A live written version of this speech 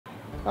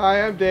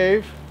Hi, I'm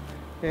Dave,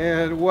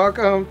 and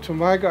welcome to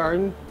my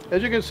garden.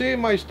 As you can see,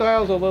 my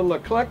style's a little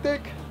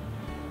eclectic.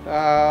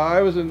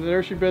 I was in the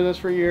nursery business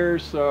for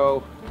years,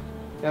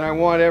 and I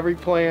want every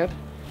plant.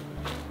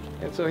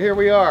 And so here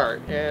we are.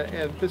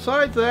 And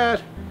besides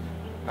that,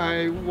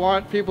 I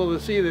want people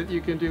to see that you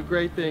can do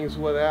great things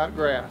without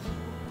grass.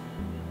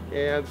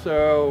 And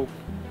so,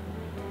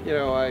 you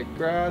know, a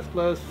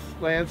grassless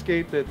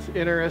landscape that's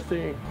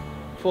interesting,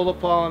 full of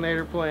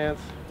pollinator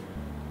plants.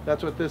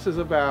 That's what this is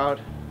about.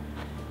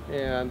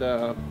 And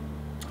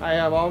I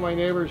have all my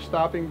neighbors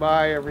stopping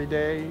by every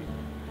day,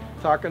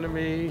 talking to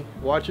me,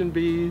 watching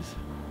bees.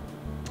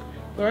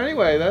 So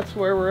anyway, that's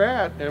where we're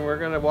at, and we're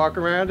going to walk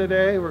around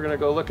today. We're going to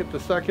go look at the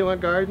succulent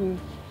garden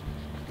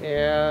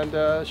and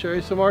show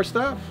you some more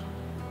stuff.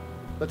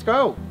 Let's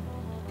go.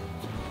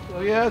 So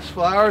yes,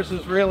 flowers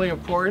is really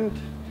important.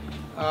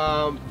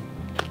 Got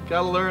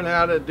to learn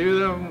how to do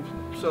them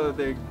so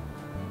that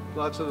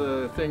lots of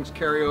the things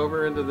carry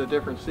over into the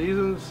different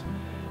seasons.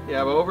 You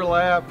have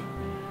overlap.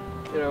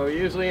 You know,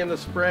 usually in the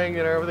spring,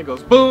 you know, everything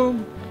goes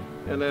boom,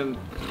 and then,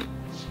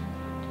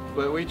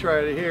 but we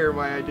try to here,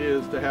 my idea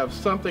is to have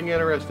something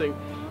interesting,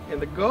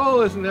 and the goal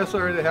isn't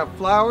necessarily to have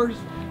flowers,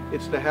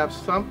 it's to have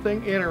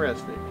something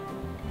interesting.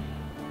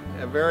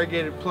 A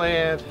variegated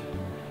plant,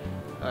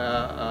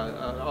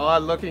 an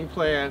odd looking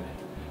plant,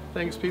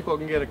 things people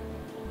can get a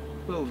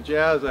little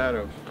jazz out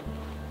of.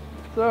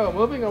 So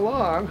moving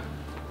along,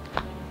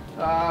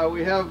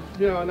 we have,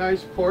 you know, a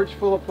nice porch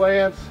full of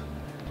plants.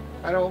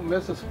 I don't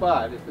miss a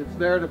spot. If it's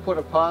there to put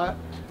a pot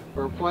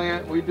or a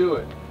plant, we do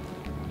it.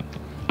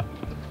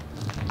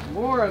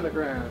 More on the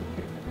ground.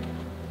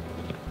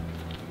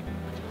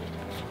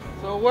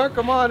 So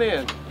welcome on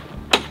in.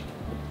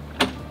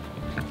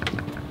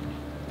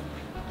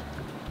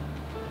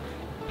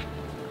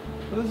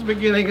 This is the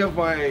beginning of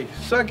my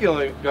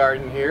succulent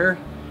garden here.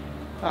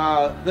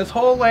 This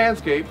whole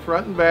landscape,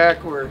 front and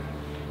back, were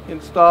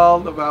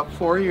installed about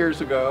 4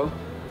 years ago.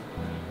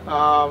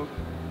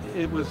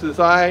 It was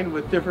designed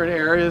with different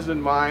areas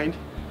in mind,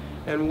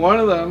 and one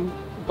of them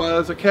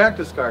was a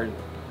cactus garden.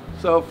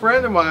 So a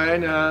friend of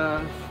mine,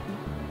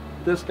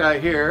 this guy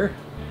here,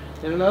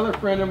 and another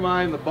friend of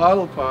mine, the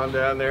bottle pond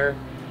down there,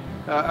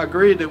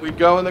 agreed that we'd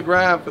go in the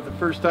ground for the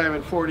first time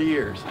in 40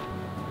 years.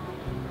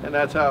 And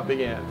that's how it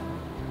began.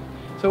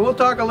 So we'll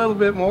talk a little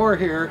bit more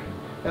here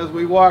as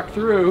we walk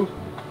through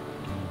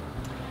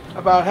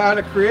about how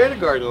to create a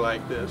garden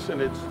like this. And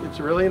it's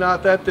really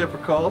not that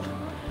difficult.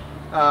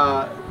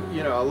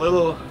 You know, a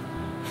little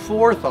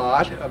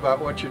forethought about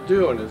what you're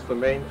doing is the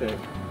main thing.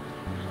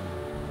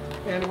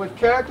 And with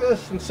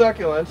cactus and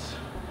succulents,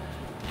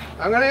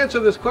 I'm going to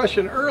answer this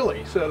question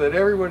early so that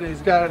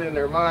everybody's got it in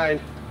their mind.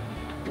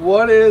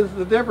 What is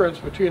the difference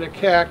between a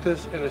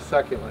cactus and a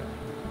succulent?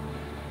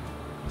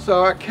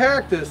 So a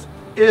cactus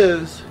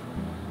is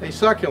a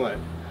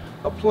succulent,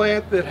 a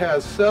plant that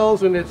has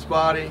cells in its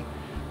body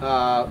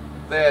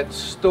that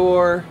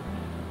store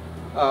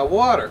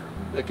water.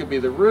 It could be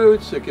the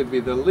roots, it could be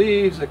the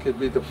leaves, it could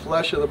be the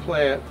flesh of the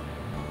plant.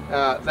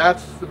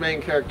 That's the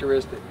main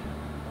characteristic.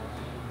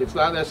 It's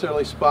not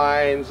necessarily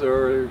spines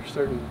or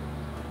certain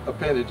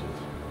appendages.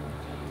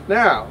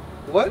 Now,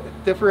 what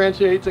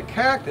differentiates a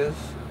cactus,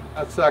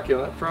 a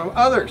succulent, from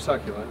other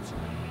succulents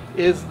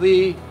is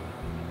the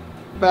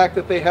fact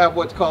that they have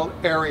what's called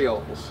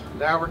areoles.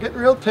 Now, we're getting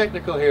real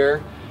technical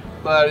here,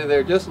 but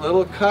they're just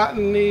little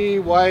cottony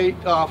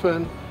white,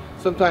 often,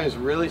 sometimes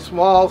really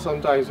small,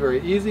 sometimes very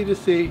easy to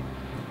see.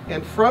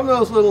 And from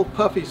those little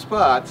puffy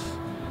spots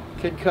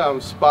can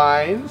come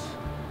spines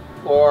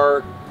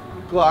or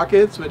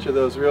glochids, which are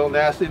those real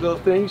nasty little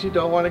things you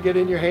don't want to get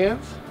in your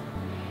hands,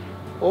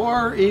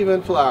 or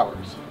even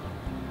flowers.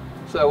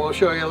 So we'll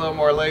show you a little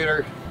more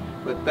later,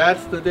 but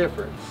that's the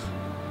difference.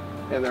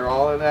 And they're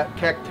all in that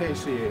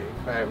Cactaceae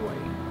family.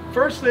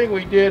 First thing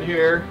we did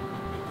here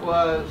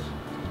was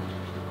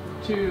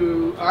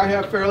I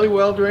have fairly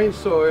well drained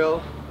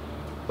soil,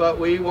 but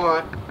we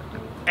want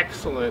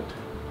excellent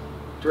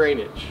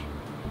drainage.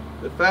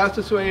 The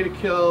fastest way to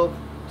kill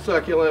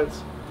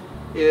succulents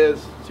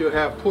is to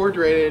have poor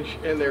drainage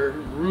and their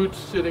roots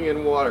sitting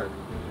in water.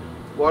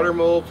 Water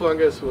mold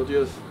fungus will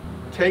just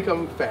take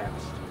them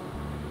fast.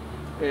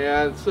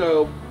 And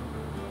so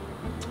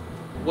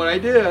what I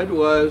did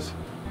was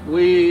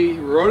we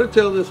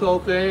rototilled this whole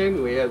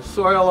thing. We had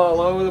soil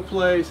all over the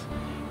place,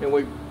 and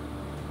we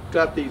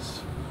got these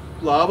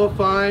lava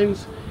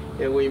fines,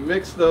 and we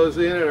mixed those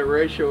in a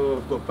ratio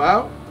of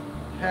about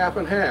half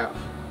and half.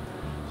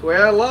 So we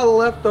had a lot of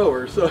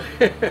leftovers, so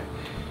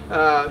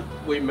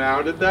we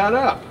mounded that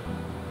up.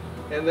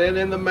 And then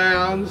in the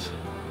mounds,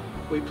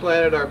 we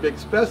planted our big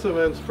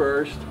specimens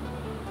first,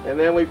 and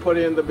then we put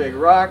in the big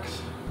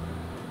rocks,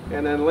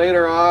 and then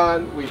later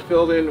on we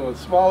filled in with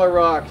smaller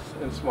rocks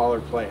and smaller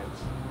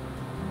plants.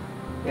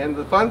 And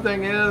the fun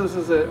thing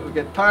is that we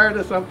get tired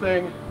of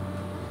something,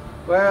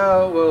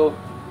 well, we'll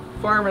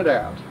farm it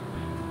out.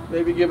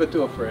 Maybe give it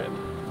to a friend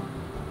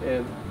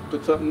and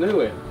put something new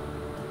in.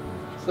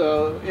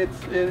 So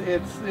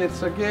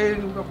it's a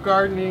game of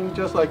gardening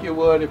just like you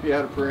would if you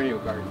had a perennial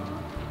garden.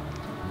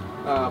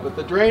 But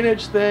the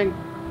drainage thing,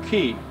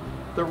 key.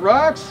 The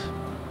rocks,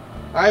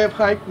 I have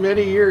hiked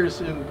many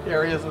years in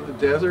areas of the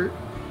desert,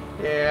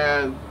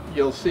 and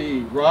you'll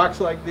see rocks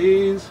like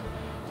these.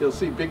 You'll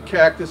see big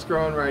cactus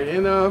growing right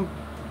in them.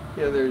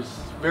 You know, there's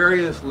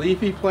various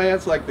leafy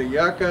plants like the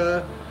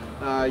yucca.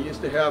 I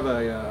used to have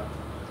a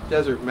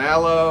desert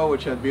mallow,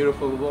 which had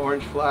beautiful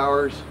orange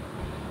flowers.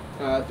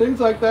 Things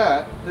like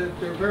that.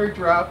 They're very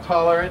drought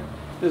tolerant.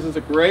 This is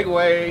a great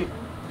way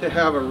to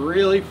have a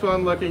really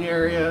fun looking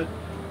area,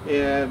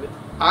 and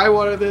I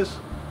water this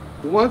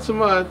once a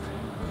month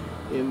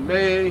in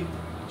May,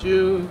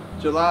 June,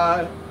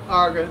 July,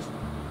 August,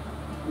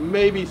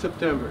 maybe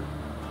September.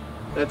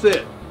 That's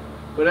it.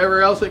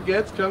 Whatever else it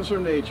gets comes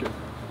from nature.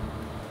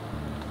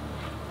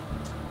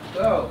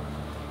 So,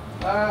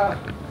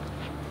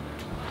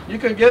 you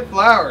can get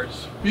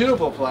flowers,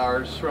 beautiful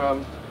flowers,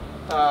 from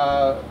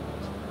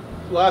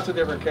lots of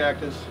different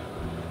cactus.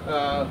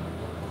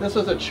 This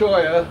is a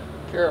cholla,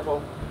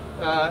 careful,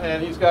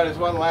 and he's got his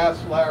one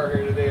last flower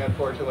here today,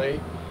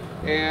 unfortunately.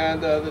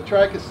 And the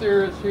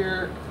trichocereus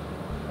here,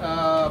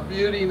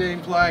 beauty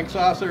named Flying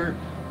Saucer.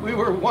 We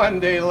were one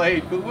day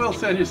late, but we'll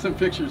send you some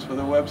pictures for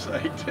the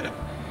website.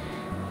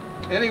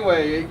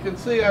 Anyway, you can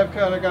see I've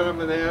kind of got a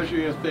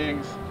menagerie of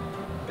things,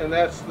 and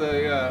that's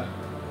the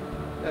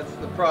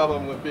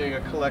problem with being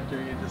a collector.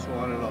 You just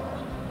want it all.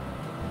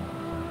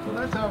 So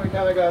that's how we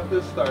kind of got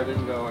this started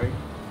going.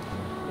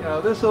 You know,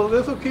 this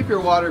will keep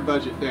your water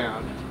budget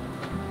down.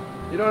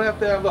 You don't have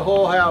to have the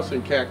whole house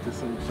in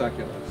cactus and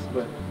succulents,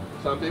 but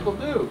some people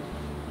do.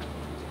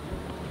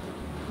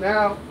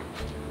 Now,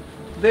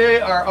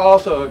 they are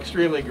also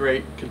extremely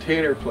great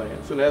container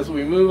plants, and as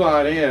we move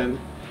on in,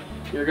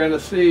 you're going to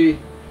see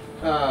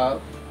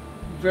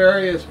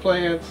various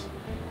plants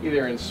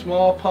either in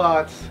small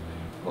pots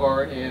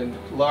or in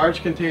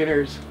large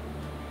containers.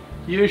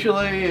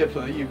 Usually, if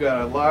you've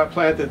got a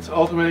plant that's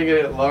ultimately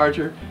going to get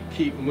larger,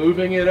 keep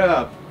moving it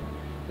up,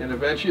 and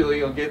eventually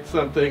you'll get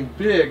something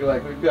big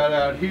like we've got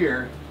out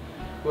here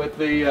with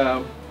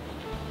the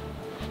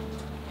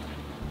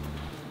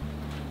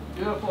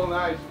beautiful,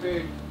 nice,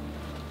 big.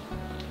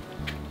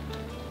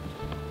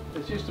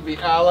 This used to be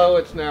aloe.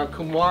 It's now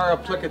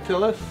Kumara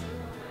plicatilus.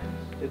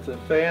 It's a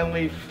fan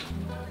leaf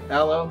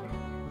aloe,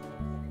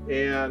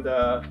 and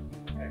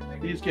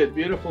these get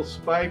beautiful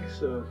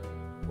spikes of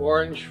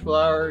orange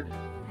flowered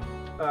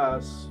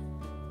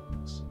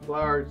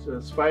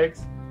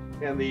spikes,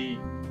 and the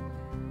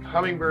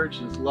hummingbirds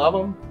just love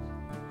them,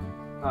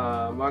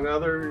 among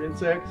other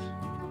insects.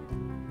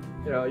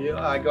 You know,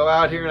 I go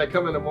out here and I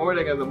come in the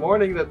morning, and the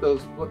morning that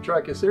those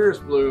trichocereus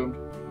bloomed,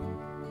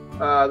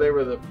 they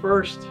were the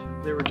first.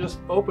 They were just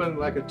open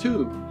like a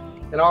tube,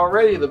 and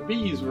already the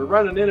bees were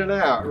running in and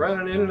out,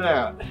 running in and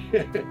out.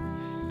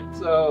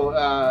 So,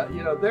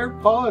 you know, they're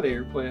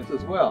pollinator plants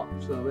as well,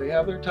 so they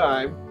have their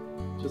time,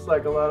 just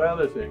like a lot of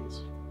other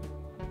things.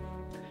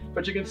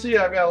 But you can see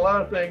I've got a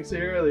lot of things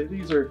here.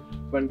 These are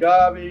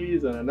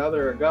bungavis and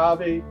another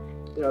agave,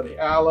 you know, the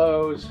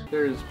aloes.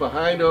 There's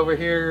behind over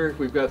here,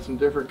 we've got some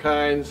different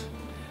kinds.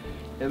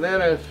 And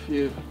then if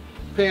you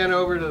pan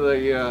over to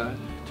the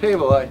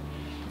table, I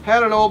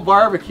had an old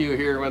barbecue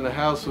here when the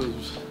house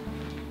was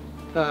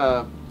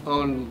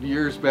owned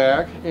years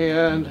back,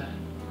 and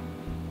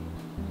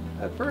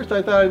at first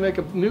I thought I'd make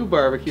a new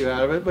barbecue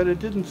out of it, but it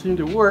didn't seem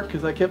to work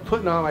because I kept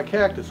putting all my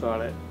cactus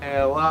on it. And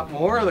a lot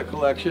more of the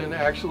collection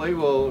actually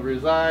will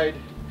reside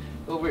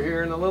over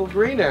here in the little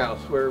greenhouse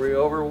where we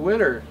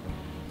overwinter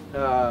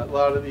a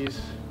lot of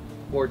these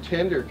more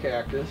tender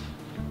cactus.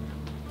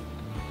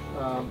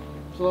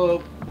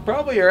 So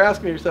probably you're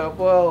asking yourself,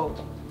 well,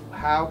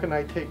 how can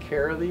I take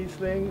care of these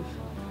things?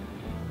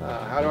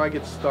 How do I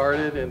get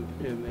started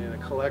in a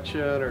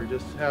collection or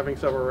just having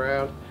some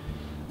around?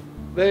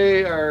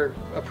 They are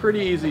a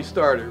pretty easy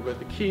starter, but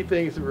the key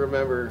things to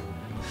remember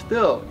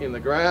still in the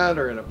ground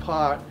or in a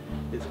pot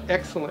is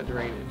excellent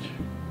drainage.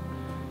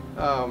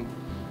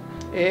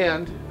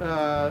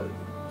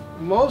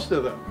 Most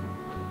of them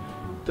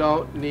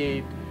don't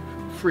need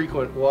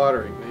frequent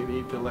watering. They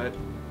need to let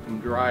them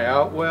dry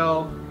out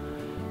well,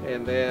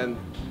 and then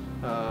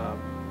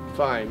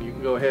fine, you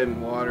can go ahead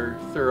and water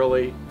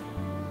thoroughly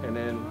and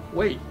then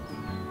wait.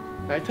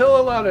 I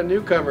tell a lot of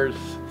newcomers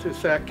to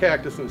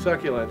cactus and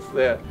succulents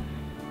that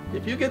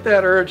if you get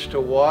that urge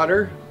to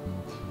water,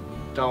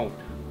 don't.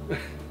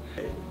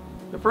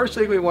 The first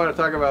thing we want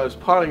to talk about is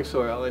potting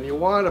soil, and you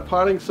want a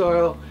potting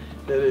soil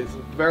that is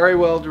very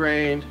well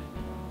drained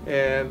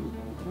and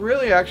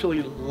really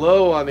actually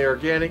low on the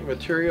organic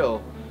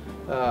material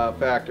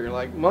factor.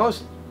 Like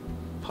most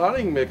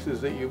potting mixes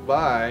that you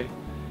buy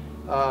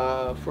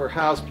for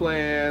house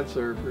plants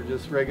or for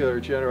just regular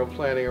general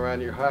planting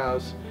around your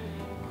house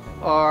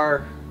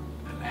are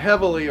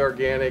heavily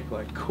organic,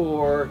 like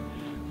core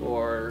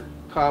or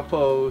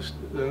compost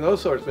and those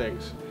sort of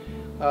things,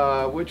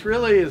 which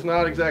really is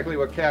not exactly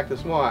what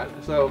cactus want.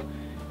 So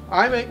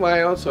I make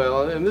my own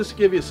soil, and this will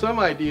give you some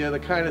idea of the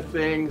kind of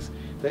things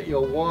that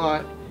you'll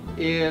want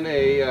in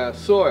a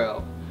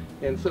soil.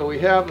 And so we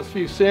have a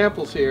few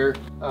samples here,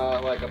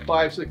 like a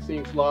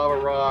 5/16 lava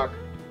rock,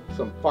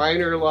 some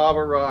finer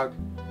lava rock,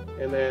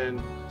 and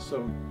then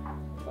some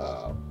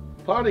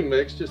potting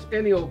mix, just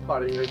any old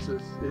potting mix.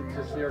 It's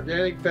just the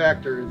organic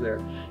factor is there.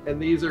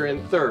 And these are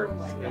in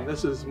thirds. And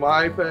this is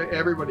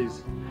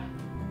everybody's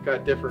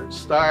got different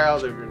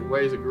styles, different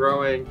ways of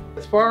growing.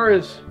 As far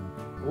as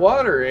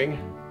watering,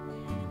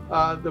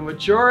 the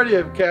majority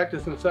of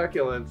cactus and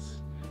succulents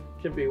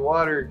can be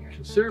watered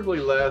considerably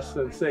less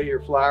than, say,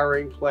 your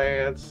flowering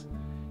plants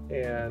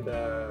and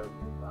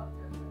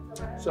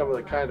some of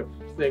the kind of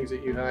things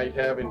that you might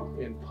have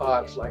in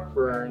pots like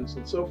ferns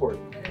and so forth.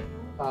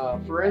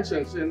 For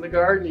instance, in the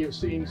garden you've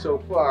seen so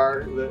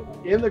far, that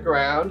in the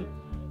ground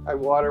I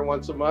water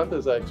once a month,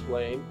 as I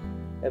explained,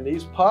 and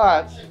these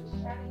pots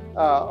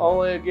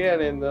only,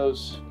 again, in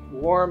those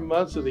warm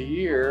months of the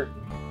year,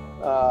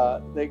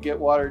 they get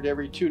watered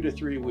every 2 to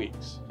 3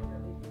 weeks,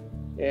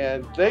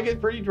 and they get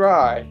pretty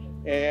dry,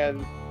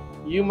 and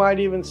you might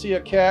even see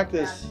a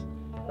cactus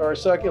or a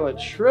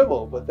succulent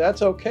shrivel, but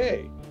that's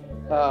okay,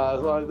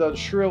 as long as it doesn't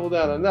shrivel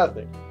down to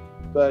nothing.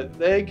 But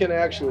they can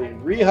actually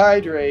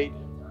rehydrate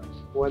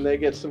when they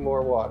get some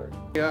more water.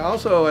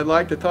 Also, I'd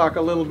like to talk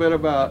a little bit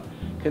about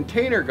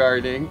container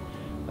gardening.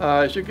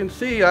 As you can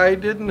see, I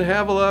didn't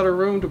have a lot of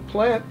room to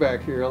plant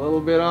back here, a little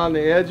bit on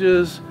the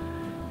edges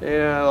and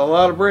a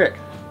lot of brick.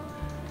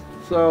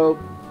 So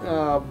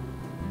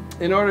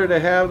in order to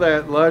have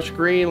that lush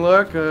green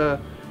look,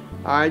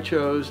 I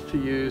chose to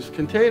use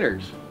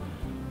containers.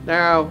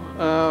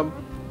 Now,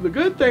 the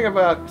good thing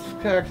about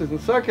cactus and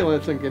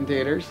succulents in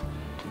containers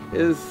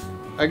is,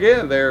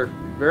 again, they're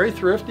very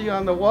thrifty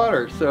on the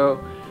water.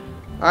 So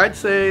I'd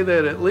say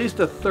that at least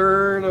a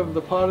third of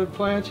the potted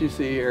plants you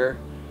see here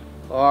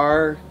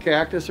are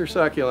cactus or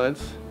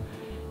succulents,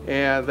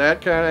 and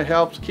that kind of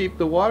helps keep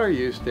the water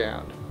use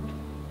down.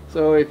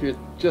 So if you're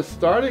just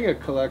starting a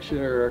collection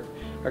or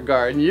a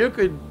garden, you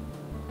could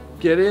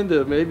get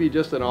into maybe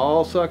just an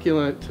all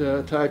succulent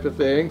type of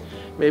thing,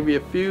 maybe a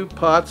few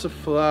pots of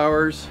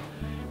flowers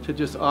to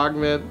just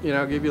augment, you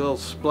know, give you a little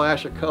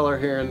splash of color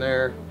here and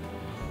there,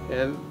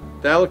 and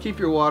that'll keep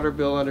your water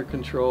bill under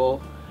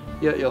control,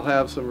 yet you'll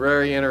have some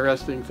very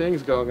interesting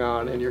things going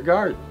on in your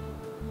garden.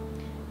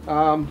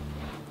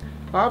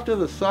 Off to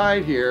the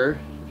side here,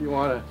 if you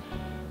want to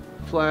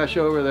flash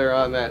over there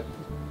on that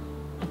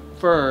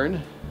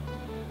fern,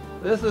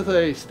 this is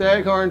a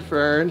staghorn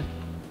fern.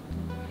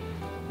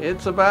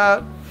 It's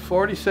about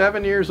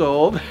 47 years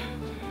old.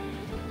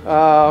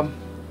 I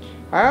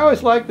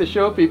always like to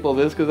show people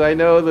this because I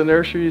know the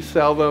nurseries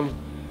sell them.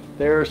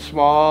 They're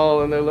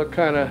small and they look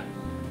kind of,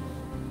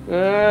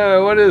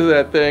 what is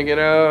that thing, you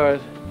know?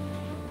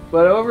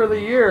 But over the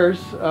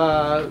years,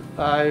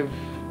 I've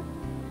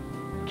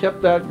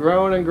kept that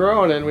growing and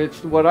growing, and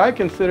it's what I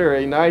consider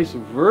a nice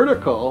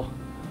vertical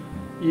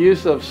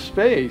use of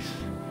space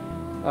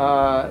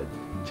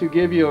to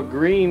give you a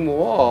green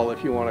wall,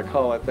 if you want to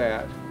call it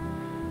that.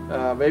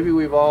 Maybe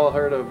we've all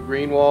heard of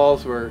green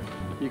walls where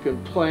you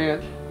can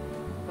plant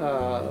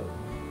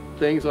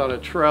things on a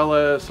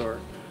trellis, or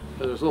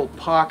there's little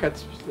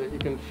pockets that you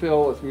can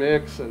fill with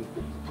mix and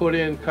put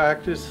in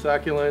cactus,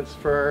 succulents,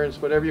 ferns,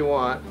 whatever you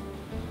want.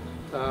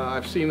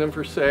 I've seen them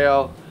for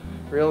sale.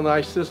 Real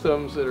nice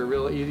systems that are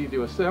real easy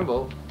to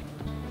assemble,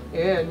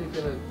 and you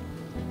can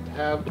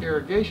have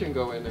irrigation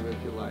go in them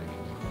if you like.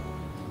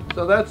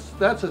 So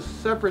that's a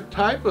separate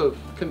type of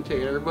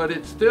container, but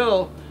it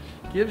still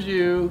gives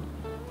you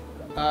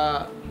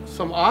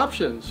some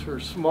options for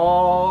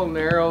small,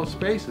 narrow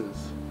spaces.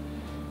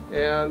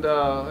 And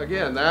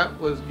again, that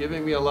was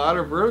giving me a lot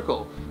of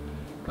vertical.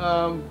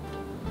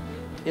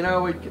 You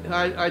know,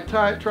 I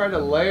try to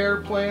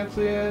layer plants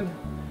in.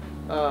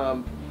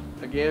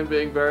 Again,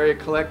 being very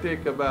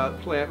eclectic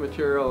about plant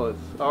material,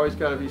 it's always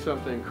got to be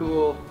something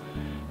cool.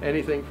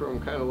 Anything from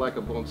kind of like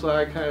a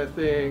bonsai kind of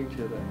thing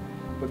to the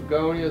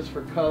begonias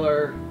for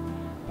color.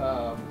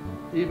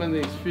 Even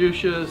these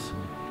fuchsias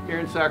here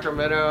in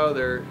Sacramento,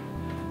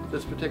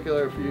 this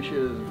particular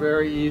fuchsia is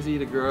very easy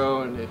to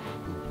grow and it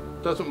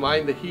doesn't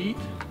mind the heat.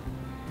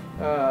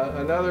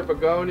 Another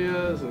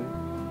begonias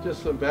and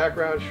just some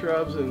background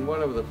shrubs in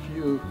one of the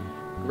few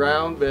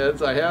ground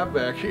beds I have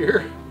back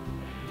here.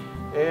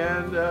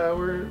 And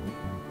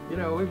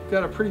we've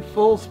got a pretty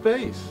full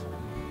space.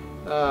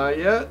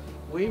 Yet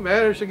we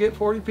managed to get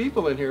 40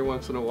 people in here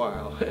once in a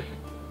while.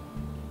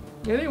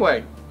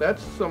 Anyway,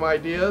 that's some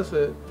ideas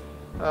that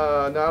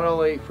not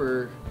only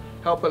for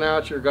helping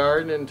out your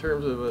garden in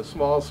terms of a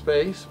small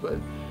space, but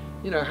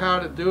you know, how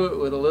to do it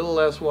with a little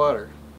less water.